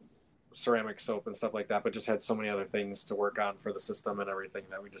looking at ceramic soap and stuff like that, but just had so many other things to work on for the system and everything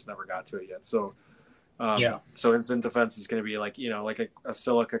that we just never got to it yet. So so instant defense is going to be like a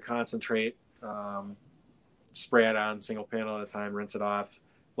silica concentrate, spray it on single panel at a time, rinse it off,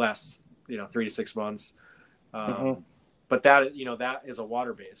 lasts 3 to 6 months. But that that is a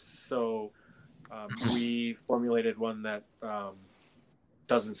water base. So we formulated one that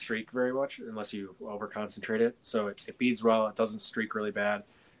doesn't streak very much unless you over concentrate it. So it beads well, it doesn't streak really bad.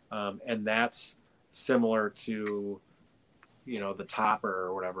 And that's similar to, the topper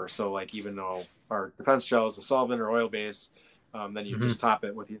or whatever. So like, even though our defense gel is a solvent or oil base, then you just top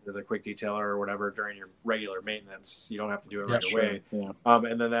it with either the quick detailer or whatever during your regular maintenance. You don't have to do it right away. Yeah.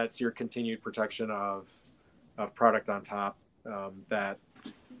 And then that's your continued protection of product on top that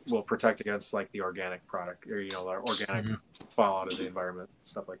will protect against like the organic product or, the organic fallout of the environment,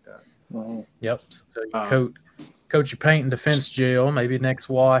 stuff like that. Yep. So you coat your paint in defense gel, maybe next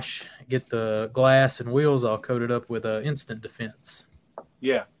wash, get the glass and wheels all coated up with instant defense.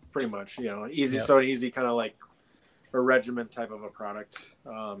 Yeah, pretty much. Easy kind of like a regiment type of a product.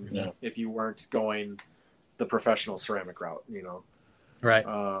 If you weren't going the professional ceramic route, Right.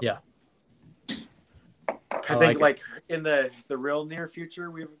 I think like in the real near future,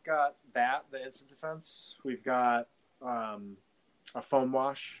 we've got the instant defense. We've got a foam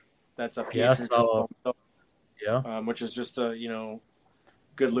wash. That's a pH neutral foam soap, which is just a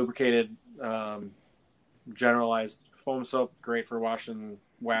good lubricated, generalized foam soap, great for washing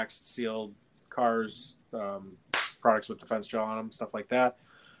waxed, sealed cars, products with defense gel on them, stuff like that.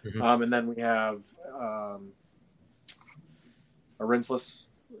 And then we have a rinseless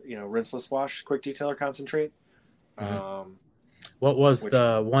wash, quick detailer concentrate. What was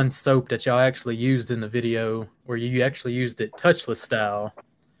the one soap that y'all actually used in the video where you actually used it touchless style?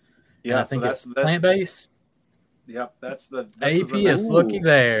 Yeah, and I think it's plant-based. Yep, that's AP is looky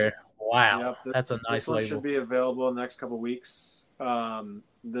there. Wow, yep, that's a nice label. This one should be available in the next couple of weeks.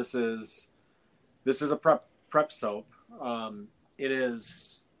 This is a prep soap. It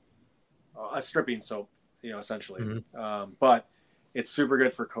is a stripping soap, essentially. But it's super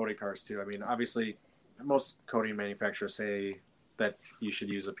good for coated cars too. I mean, obviously, most coating manufacturers say that you should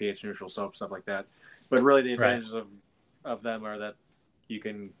use a pH neutral soap, stuff like that. But really, the advantages of them are that you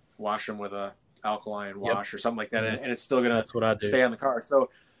can wash them with a alkaline wash or something like that, and it's still gonna stay on the car. So,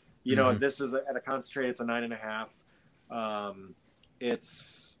 you know, this is at a concentrate. It's a 9.5.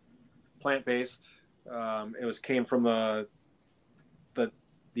 It's plant based. It came from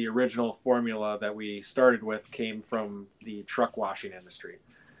the original formula that we started with came from the truck washing industry.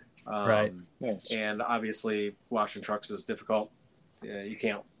 Nice. And obviously, washing trucks is difficult. You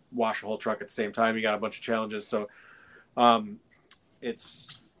can't wash a whole truck at the same time. You got a bunch of challenges. So,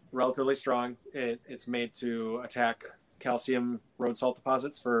 it's relatively strong. It's made to attack calcium road salt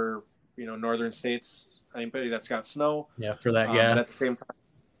deposits for, you know, northern states. Anybody that's got snow. Yeah, for that. But at the same time,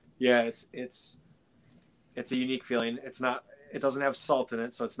 yeah, it's a unique feeling. It doesn't have salt in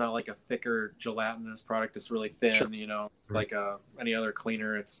it, so it's not like a thicker gelatinous product. It's really thin, you know, like any other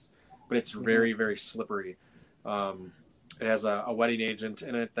cleaner. But it's very, very slippery. It has a wetting agent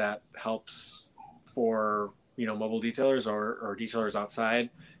in it that helps for, you know, mobile detailers or detailers outside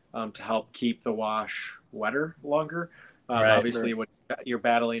to help keep the wash wetter longer. Obviously, when you're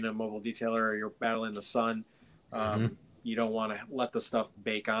battling a mobile detailer or you're battling the sun, you don't want to let the stuff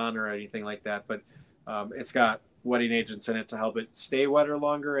bake on or anything like that. But it's got wetting agents in it to help it stay wetter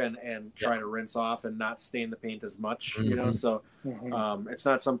longer and try to rinse off and not stain the paint as much, you know. So it's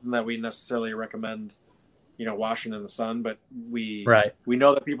not something that we necessarily recommend, you know, washing in the sun, but we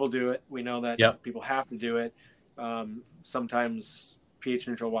know that people do it. We know that people have to do it. Sometimes pH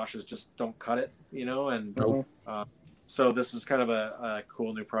neutral washes just don't cut it, you know, and so this is kind of a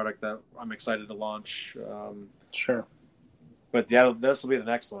cool new product that I'm excited to launch. Sure. But yeah, this will be the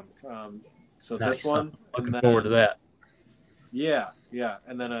next one. So nice. This one, looking forward to that. Yeah,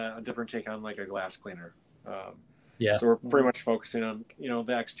 and then a different take on like a glass cleaner. So we're pretty much focusing on, you know,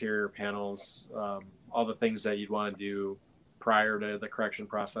 the exterior panels, all the things that you'd want to do prior to the correction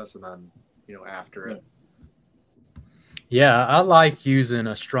process, and then, you know, after it. Yeah, I like using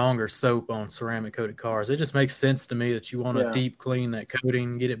a stronger soap on ceramic coated cars. It just makes sense to me that you want to deep clean that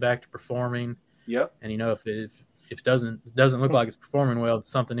coating, get it back to performing. Yep. And, you know, if it doesn't look like it's performing well,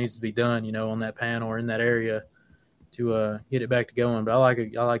 something needs to be done, you know, on that panel or in that area to get it back to going. But I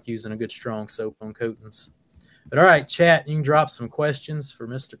like using a good strong soap on coatings. But all right, chat, you can drop some questions for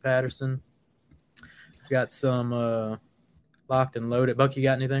Mr. Patterson. Got some locked and loaded. Buck, you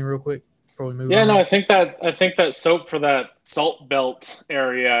got anything real quick before we move on? No, I think that soap for that salt belt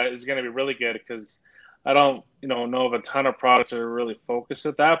area is going to be really good, because I don't, you know of a ton of products that are really focused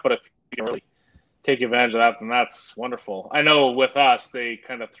at that. But if you can really take advantage of that, then that's wonderful. I know with us, they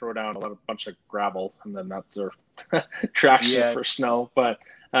kind of throw down a bunch of gravel, and then that's their traction for snow. But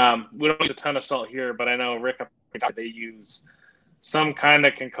we don't use a ton of salt here. But I know Rick, they use some kind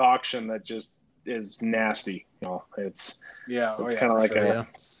of concoction that just is nasty. You know, it's kind of like a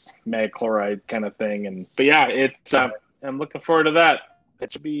mag chloride kind of thing. But it's I'm looking forward to that.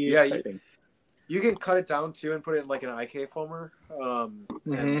 It should be exciting. You can cut it down too and put it in like an IK foamer,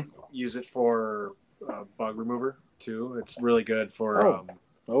 and use it for bug remover too. It's really good for.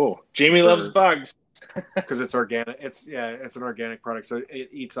 Jamie loves bugs because it's organic. It's an organic product, so it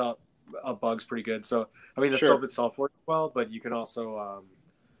eats up bugs pretty good. So I mean, the soap itself works well, but you can also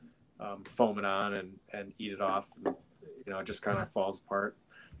foam it on and eat it off. And, you know, it just kind of falls apart.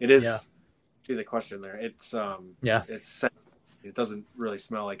 It is. See the question there. It's it doesn't really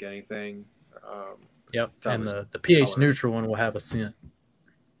smell like anything. And the pH neutral one will have a scent.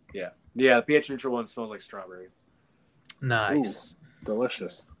 The pH neutral one smells like strawberry. Nice. Ooh,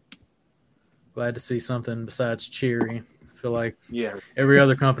 delicious. Glad to see something besides cherry. I feel like every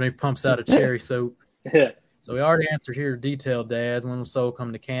other company pumps out a cherry soap. So we already answered here, detailed, Dad. When will soap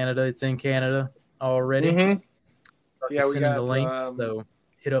come to Canada? It's in Canada already. Bucky's sending the link, so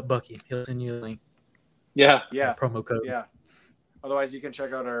hit up Bucky. He'll send you a link. Promo code. Otherwise, you can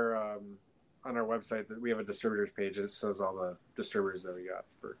check out our on our website that we have a distributors page. It says all the distributors that we got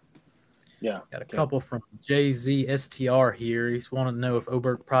for. Got a couple from JZSTR here. He's wanting to know if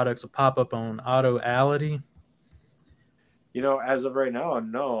Oberk products will pop up on AutoAlity. You know, as of right now,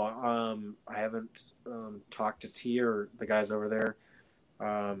 no. I haven't talked to T or the guys over there.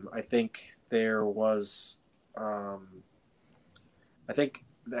 I think there was. I think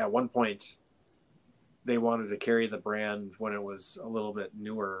at one point they wanted to carry the brand when it was a little bit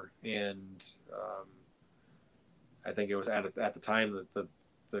newer, and I think it was at the time that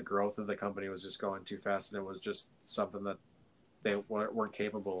the growth of the company was just going too fast, and it was just something that they weren't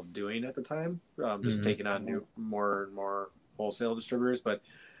capable of doing at the time. Just taking on more and more wholesale distributors, but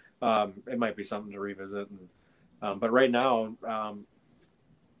it might be something to revisit. And but right now,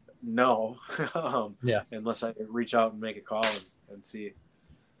 no. Yeah. Unless I reach out and make a call and see.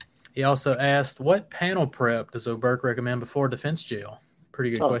 He also asked, what panel prep does Oberk recommend before defense jail?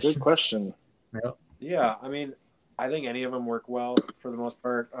 Pretty good question. Good question. Yep. Yeah, I mean, I think any of them work well for the most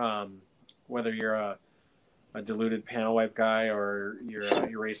part. Whether you're a diluted panel wipe guy or you're a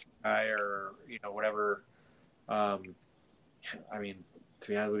eraser guy or whatever. I mean, to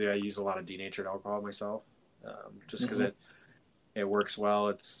be honest with you, I use a lot of denatured alcohol myself, just because it works well.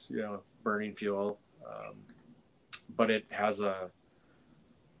 It's burning fuel, but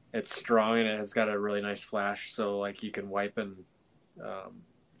it's strong and it has got a really nice flash. So like you can wipe and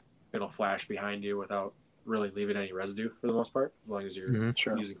it'll flash behind you without really leaving any residue for the most part, as long as you're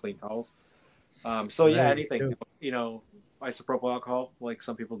using clean towels. So yeah, anything, isopropyl alcohol, like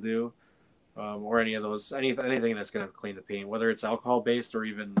some people do, or any of those, anything that's going to clean the paint, whether it's alcohol based or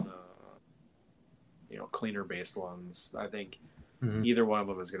even, cleaner based ones. I think either one of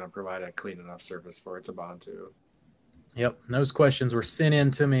them is going to provide a clean enough surface for it to bond to. Yep. And those questions were sent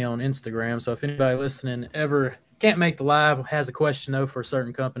in to me on Instagram. So if anybody listening ever can't make the live, has a question though for a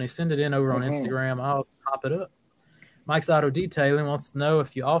certain company, send it in over on Instagram. I'll pop it up. Mike's Auto Detailing wants to know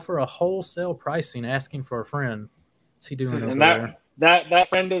if you offer a wholesale pricing, asking for a friend. What's he doing over there? That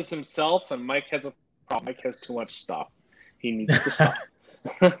friend is himself, and Mike has a problem. Mike has too much stuff. He needs the stuff.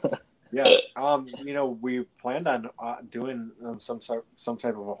 Yeah. We planned on doing some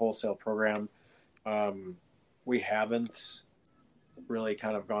type of a wholesale program. We haven't really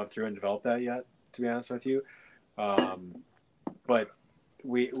kind of gone through and developed that yet, to be honest with you. But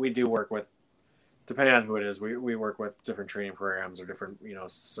we do work with, depending on who it is, we work with different training programs or different,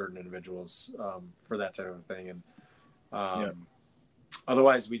 certain individuals for that type of thing. And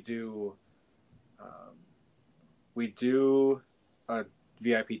otherwise we do a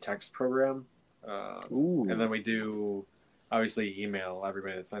VIP text program. And then we do obviously email,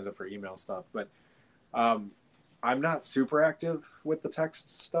 everybody that signs up for email stuff. But I'm not super active with the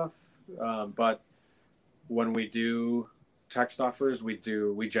text stuff. But when we do text offers, we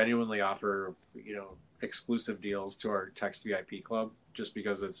genuinely offer, exclusive deals to our text VIP club, just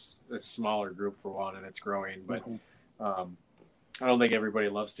because it's a smaller group for one and it's growing. But I don't think everybody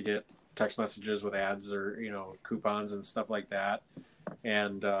loves to get text messages with ads or, coupons and stuff like that.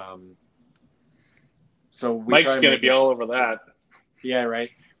 And so Mike's going to be all over that. Yeah,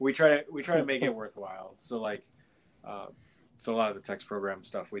 right. We try to make it worthwhile. So like, so a lot of the text program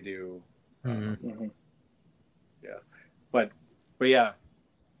stuff we do. Yeah, but yeah,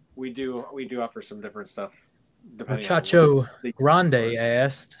 we do offer some different stuff. Chacho Grande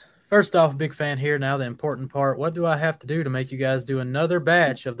asked, first off, big fan here. Now the important part, what do I have to do to make you guys do another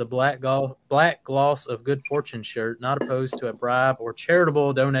batch of the black gloss of good fortune shirt, not opposed to a bribe or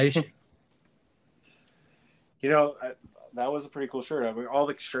charitable donation? That was a pretty cool shirt. I mean, all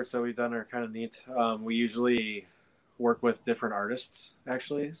the shirts that we've done are kind of neat. We usually work with different artists,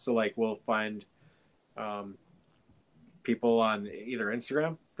 actually. So like we'll find people on either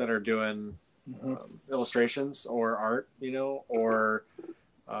Instagram that are doing illustrations or art, or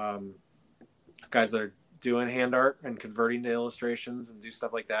guys that are doing hand art and converting to illustrations and do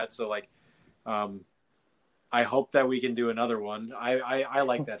stuff like that. So like, I hope that we can do another one. I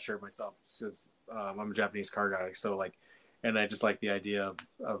like that shirt myself because I'm a Japanese car guy. So like, and I just like the idea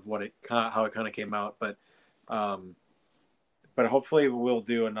of how it kind of came out. But hopefully we'll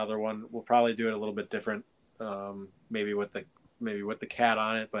do another one. We'll probably do it a little bit different. Maybe with the cat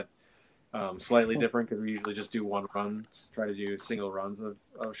on it, but slightly different because we usually just do one run. Try to do single runs of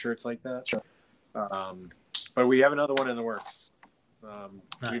shirts like that. Sure. But we have another one in the works.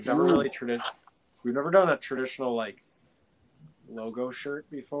 Nice. We've never done a traditional like logo shirt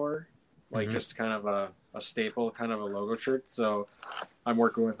before, like just kind of a staple kind of a logo shirt. So I'm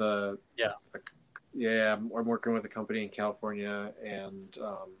working with I'm working with a company in California and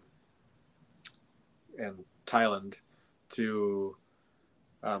Thailand to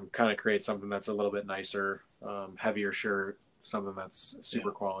kind of create something that's a little bit nicer, heavier shirt, something that's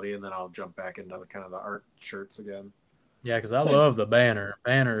super quality, and then I'll jump back into kind of the art shirts again. Yeah, because I love the banner.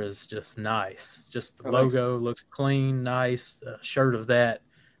 Banner is just nice. Just the logo looks clean, nice. A shirt of that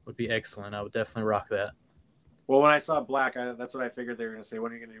would be excellent. I would definitely rock that. Well, when I saw black, that's what I figured they were going to say.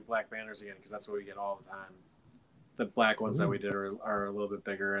 When are you going to do black banners again? Because that's what we get all the time. The black ones that we did are a little bit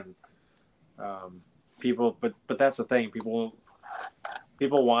bigger, and people. But that's the thing. People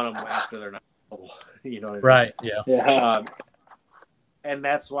want them after they're not full. You know what I mean? Right. Yeah. And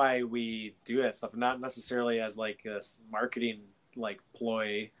that's why we do that stuff, not necessarily as like this marketing like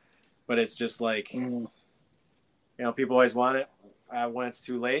ploy, but it's just like, people always want it when it's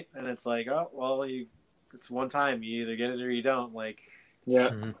too late, and it's like, oh well, it's one time, you either get it or you don't. Like,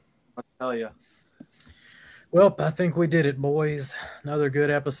 tell you. Well, I think we did it, boys. Another good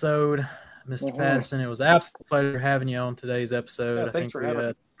episode. Mr. Patterson, it was an absolute pleasure having you on today's episode. Yeah, thanks for having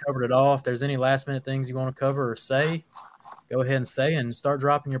me. Covered it all. If there's any last-minute things you want to cover or say, go ahead and say and start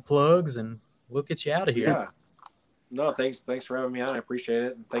dropping your plugs, and we'll get you out of here. Yeah. No, thanks for having me on. I appreciate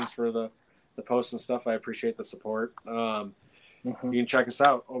it. And thanks for the posts and stuff. I appreciate the support. You can check us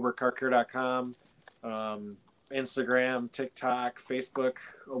out, oberkcarcare.com, Instagram, TikTok, Facebook,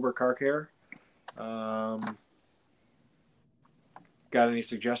 Oberk Car Care. Got any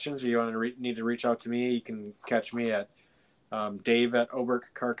suggestions or you want to need to reach out to me, you can catch me at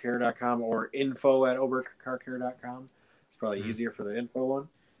dave@oberkcarcare.com or info@oberkcarcare.com. It's probably easier for the info one.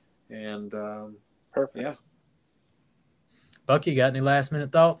 And perfect. Yeah. Bucky, got any last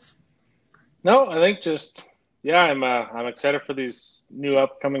minute thoughts? No, I think just I'm excited for these new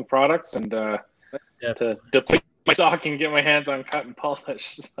upcoming products and to deplete my stock and get my hands on cut and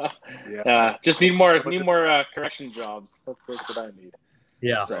polish. So, just need more correction jobs. That's what I need.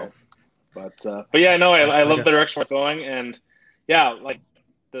 Yeah. So, but yeah, no, I love the direction we're going, and like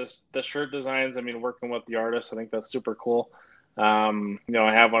the shirt designs. I mean, working with the artists, I think that's super cool. I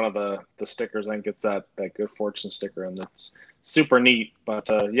have one of the stickers. I think it's that Good Fortune sticker, and it's super neat. But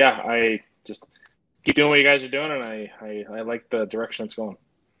I just keep doing what you guys are doing, and I like the direction it's going.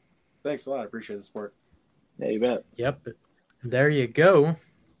 Thanks a lot. I appreciate the support. Yeah, you bet. Yep. There you go.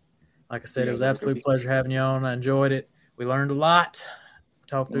 Like I said, it was an absolute pleasure having you on. I enjoyed it. We learned a lot.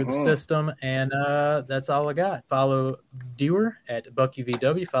 Talked through the system, and that's all I got. Follow Dewar at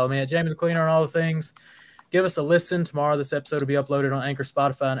BuckyVW. Follow me at Jamie the Cleaner on all the things. Give us a listen. Tomorrow this episode will be uploaded on Anchor,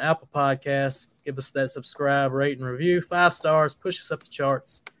 Spotify, and Apple Podcasts. Give us that subscribe, rate, and review. 5 stars. Push us up the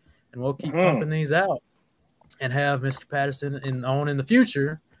charts, and we'll keep pumping these out and have Mr. Patterson in the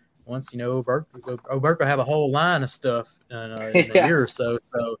future. Once, Oberk will have a whole line of stuff in a year or so.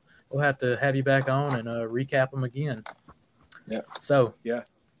 So we'll have to have you back on and recap them again. Yeah. So,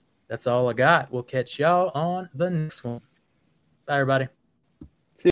 that's all I got. We'll catch y'all on the next one. Bye, everybody.